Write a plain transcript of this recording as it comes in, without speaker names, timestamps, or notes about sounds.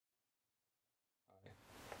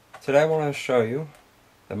Today I want to show you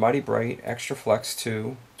the Mighty Bright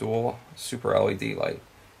XtraFlex2 dual super LED light.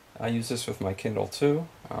 I use this with my Kindle too.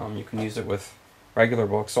 You can use it with regular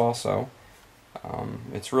books also.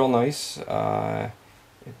 It's real nice.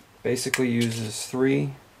 It basically uses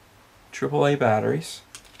 3 AAA batteries.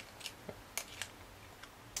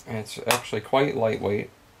 And it's actually quite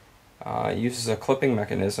lightweight. It uses a clipping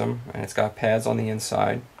mechanism, and it's got pads on the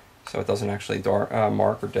inside so it doesn't actually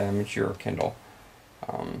mark or damage your Kindle.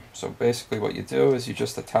 So basically what you do is you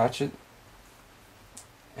just attach it,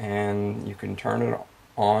 and you can turn it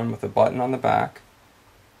on with a button on the back.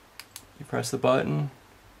 You press the button.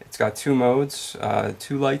 It's got 2 modes,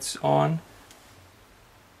 2 lights on,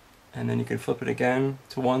 and then you can flip it again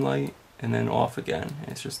to 1 light and then off again.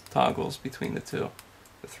 It's just toggles between the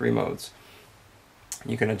 3 modes.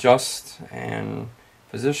 You can adjust and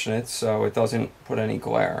position it so it doesn't put any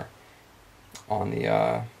glare on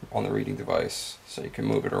the reading device. So you can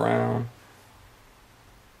move it around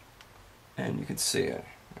and you can see it.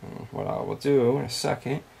 And what I will do in a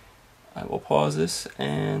second, I will pause this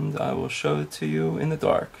and I will show it to you in the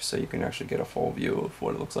dark so you can actually get a full view of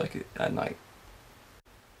what it looks like at night.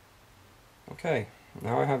 Okay,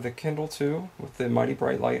 now I have the Kindle 2 with the Mighty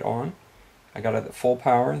Bright light on. I got it at full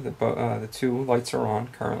power. The 2 lights are on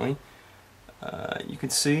currently. You can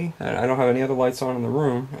see that I don't have any other lights on in the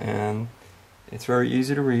room, and it's very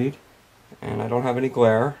easy to read, and I don't have any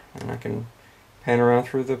glare, and I can pan around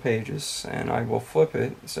through the pages, and I will flip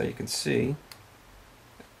it so you can see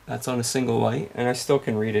that's on a single light, and I still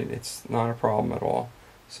can read it. It's not a problem at all.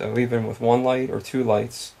 So even with 1 light or 2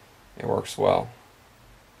 lights, it works well.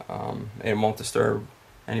 It won't disturb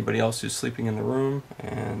anybody else who's sleeping in the room,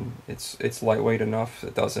 and it's lightweight enough.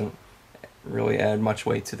 It doesn't really add much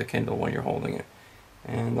weight to the Kindle when you're holding it,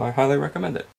 and I highly recommend it.